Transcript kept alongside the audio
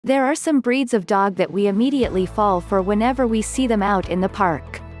There are some breeds of dog that we immediately fall for whenever we see them out in the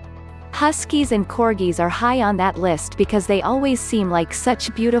park. Huskies and Corgis are high on that list because they always seem like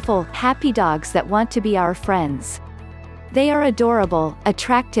such beautiful, happy dogs that want to be our friends. They are adorable,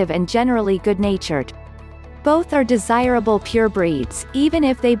 attractive and generally good-natured. Both are desirable pure breeds, even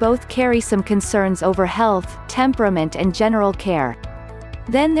if they both carry some concerns over health, temperament and general care.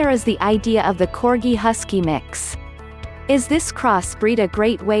 Then there is the idea of the Corgi Husky mix. Is this crossbreed a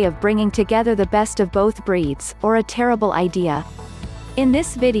great way of bringing together the best of both breeds, or a terrible idea? In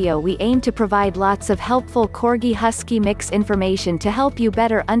this video we aim to provide lots of helpful Corgi Husky mix information to help you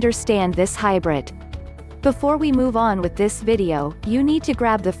better understand this hybrid. Before we move on with this video, you need to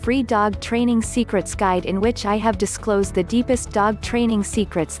grab the free Dog Training Secrets Guide in which I have disclosed the deepest dog training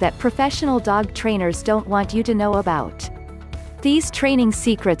secrets that professional dog trainers don't want you to know about. These training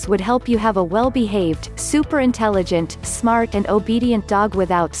secrets would help you have a well-behaved, super intelligent, smart and obedient dog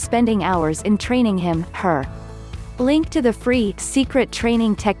without spending hours in training him, her. Link to the free Secret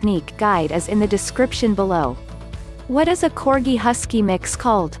Training Technique Guide is in the description below. What is a Corgi Husky mix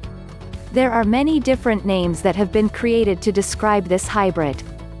called? There are many different names that have been created to describe this hybrid.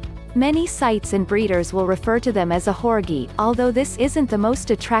 Many sites and breeders will refer to them as a Horgi, although this isn't the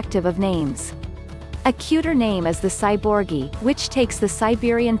most attractive of names. A cuter name is the Siborgi, which takes the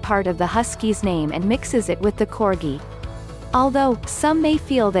Siberian part of the Husky's name and mixes it with the Corgi. Although, some may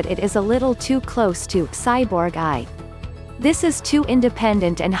feel that it is a little too close to Siborgi. This is too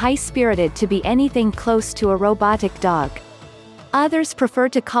independent and high-spirited to be anything close to a robotic dog. Others prefer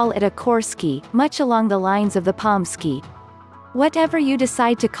to call it a Corgi, much along the lines of the Pomsky. Whatever you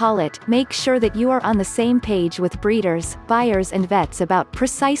decide to call it, make sure that you are on the same page with breeders, buyers and vets about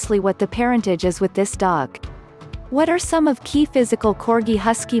precisely what the parentage is with this dog. What are some of key physical Corgi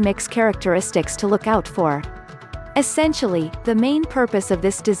Husky mix characteristics to look out for? Essentially, the main purpose of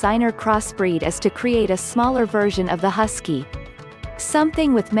this designer crossbreed is to create a smaller version of the Husky.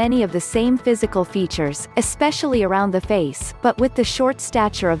 Something with many of the same physical features, especially around the face, but with the short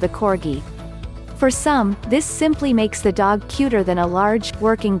stature of the Corgi. For some, this simply makes the dog cuter than a large,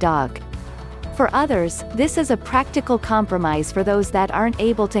 working dog. For others, this is a practical compromise for those that aren't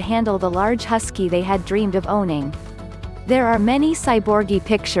able to handle the large husky they had dreamed of owning. There are many Siborgi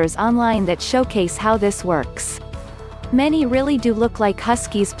pictures online that showcase how this works. Many really do look like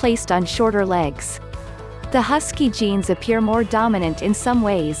huskies placed on shorter legs. The husky genes appear more dominant in some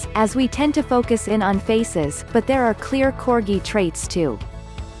ways, as we tend to focus in on faces, but there are clear Corgi traits too.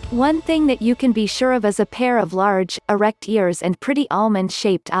 One thing that you can be sure of is a pair of large, erect ears and pretty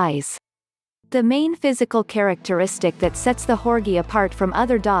almond-shaped eyes. The main physical characteristic that sets the Horgi apart from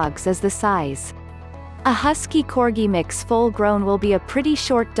other dogs is the size. A Husky-Corgi mix full-grown will be a pretty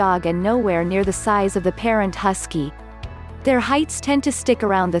short dog and nowhere near the size of the parent Husky. Their heights tend to stick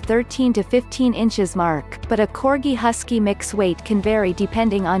around the 13 to 15 inches mark, but a Corgi Husky mix weight can vary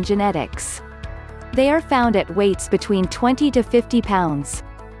depending on genetics. They are found at weights between 20 to 50 pounds.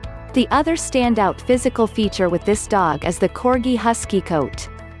 The other standout physical feature with this dog is the Corgi Husky coat.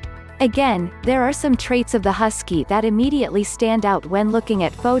 Again, there are some traits of the Husky that immediately stand out when looking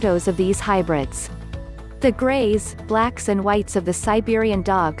at photos of these hybrids. The grays, blacks and whites of the Siberian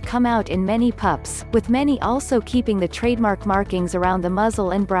dog come out in many pups, with many also keeping the trademark markings around the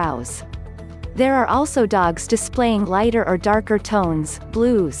muzzle and brows. There are also dogs displaying lighter or darker tones,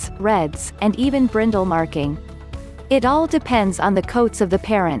 blues, reds, and even brindle marking. It all depends on the coats of the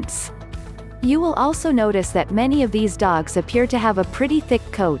parents. You will also notice that many of these dogs appear to have a pretty thick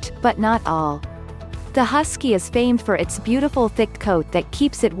coat, but not all. The Husky is famed for its beautiful thick coat that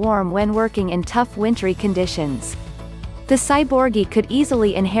keeps it warm when working in tough wintry conditions. The Siborgi could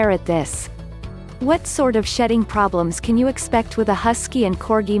easily inherit this. What sort of shedding problems can you expect with a Husky and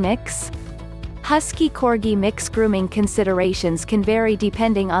Corgi mix? Husky-Corgi mix grooming considerations can vary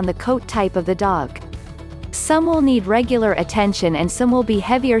depending on the coat type of the dog. Some will need regular attention and some will be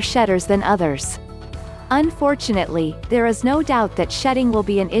heavier shedders than others. Unfortunately, there is no doubt that shedding will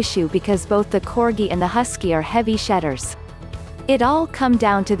be an issue because both the Corgi and the Husky are heavy shedders. It all comes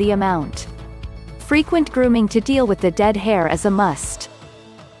down to the amount. Frequent grooming to deal with the dead hair is a must.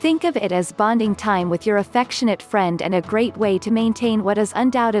 Think of it as bonding time with your affectionate friend and a great way to maintain what is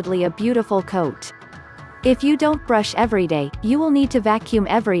undoubtedly a beautiful coat. If you don't brush every day, you will need to vacuum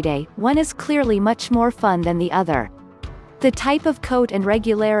every day. One is clearly much more fun than the other. The type of coat and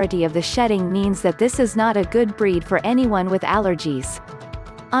regularity of the shedding means that this is not a good breed for anyone with allergies.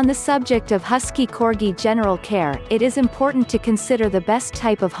 On the subject of Husky-Corgi general care, it is important to consider the best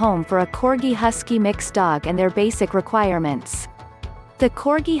type of home for a Corgi Husky mixed dog and their basic requirements. The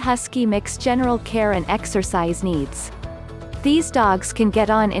Corgi Husky mix general care and exercise needs. These dogs can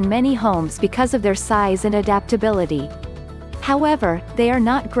get on in many homes because of their size and adaptability. However, they are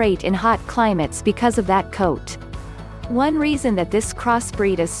not great in hot climates because of that coat. One reason that this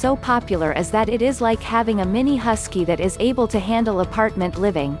crossbreed is so popular is that it is like having a mini husky that is able to handle apartment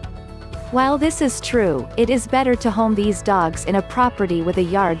living. While this is true, it is better to home these dogs in a property with a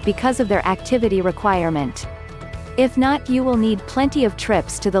yard because of their activity requirement. If not, you will need plenty of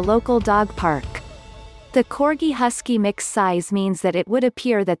trips to the local dog park. The Corgi Husky mix size means that it would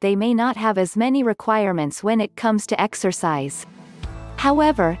appear that they may not have as many requirements when it comes to exercise.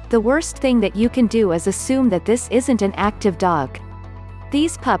 However, the worst thing that you can do is assume that this isn't an active dog.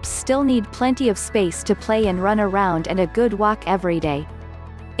 These pups still need plenty of space to play and run around and a good walk every day.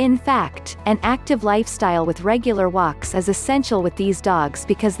 In fact, an active lifestyle with regular walks is essential with these dogs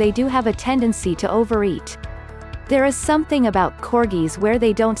because they do have a tendency to overeat. There is something about corgis where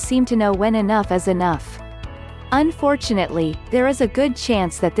they don't seem to know when enough is enough. Unfortunately, there is a good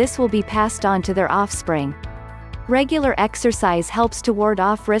chance that this will be passed on to their offspring. Regular exercise helps to ward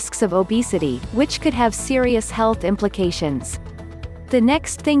off risks of obesity, which could have serious health implications. The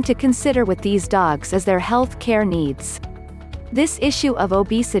next thing to consider with these dogs is their health care needs. This issue of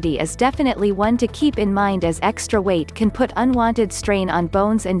obesity is definitely one to keep in mind, as extra weight can put unwanted strain on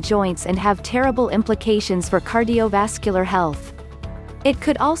bones and joints and have terrible implications for cardiovascular health. It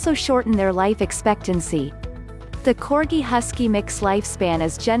could also shorten their life expectancy. The Corgi Husky mix lifespan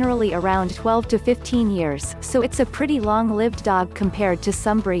is generally around 12 to 15 years, so it's a pretty long-lived dog compared to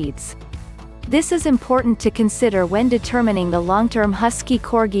some breeds. This is important to consider when determining the long-term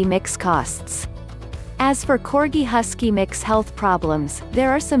Husky-Corgi mix costs. As for Corgi Husky mix health problems,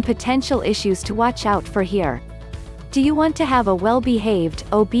 there are some potential issues to watch out for here. Do you want to have a well-behaved,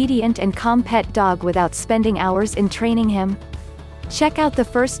 obedient and calm pet dog without spending hours in training him? Check out the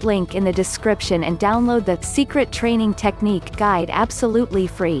first link in the description and download the Secret Training Technique Guide absolutely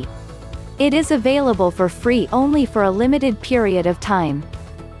free. It is available for free only for a limited period of time.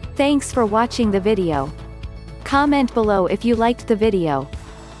 Thanks for watching the video. Comment below if you liked the video.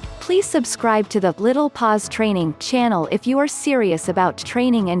 Please subscribe to the Little Paws Training channel if you are serious about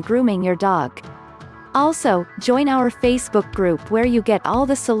training and grooming your dog. Also, join our Facebook group where you get all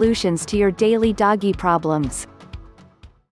the solutions to your daily doggy problems.